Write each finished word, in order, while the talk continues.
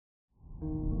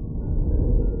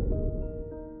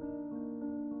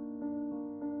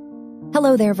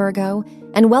Hello there, Virgo,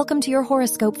 and welcome to your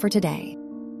horoscope for today,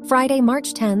 Friday,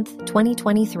 March 10th,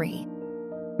 2023.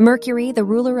 Mercury, the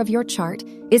ruler of your chart,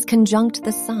 is conjunct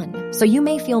the sun, so you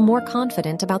may feel more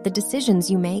confident about the decisions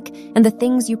you make and the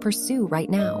things you pursue right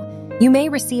now. You may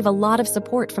receive a lot of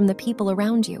support from the people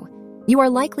around you. You are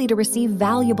likely to receive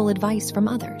valuable advice from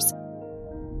others.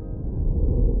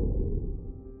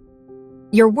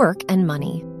 Your work and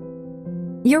money.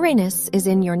 Uranus is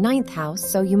in your 9th house,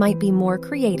 so you might be more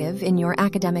creative in your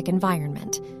academic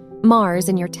environment. Mars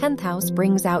in your 10th house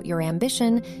brings out your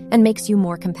ambition and makes you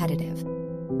more competitive.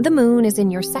 The moon is in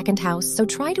your 2nd house, so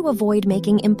try to avoid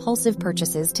making impulsive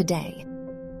purchases today.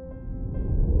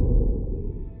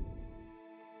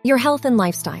 Your health and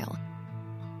lifestyle.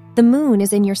 The moon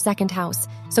is in your 2nd house,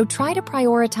 so try to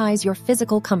prioritize your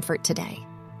physical comfort today.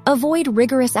 Avoid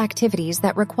rigorous activities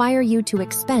that require you to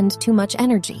expend too much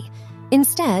energy.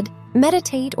 Instead,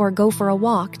 meditate or go for a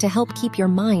walk to help keep your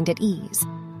mind at ease.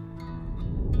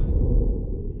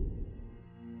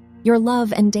 Your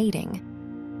love and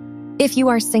dating. If you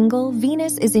are single,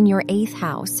 Venus is in your 8th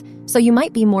house, so you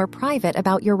might be more private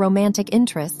about your romantic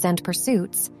interests and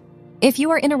pursuits. If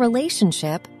you are in a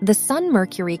relationship, the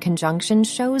Sun-Mercury conjunction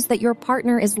shows that your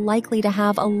partner is likely to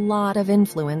have a lot of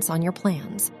influence on your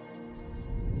plans.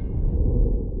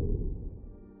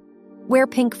 Wear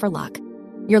pink for luck.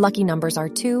 Your lucky numbers are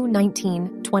 2,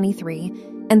 19, 23,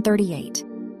 and 38.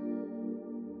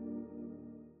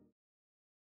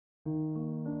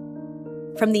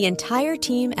 From the entire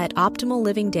team at Optimal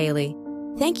Living Daily,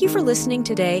 thank you for listening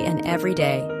today and every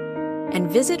day.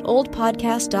 And visit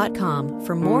oldpodcast.com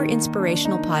for more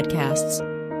inspirational podcasts.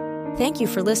 Thank you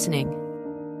for listening.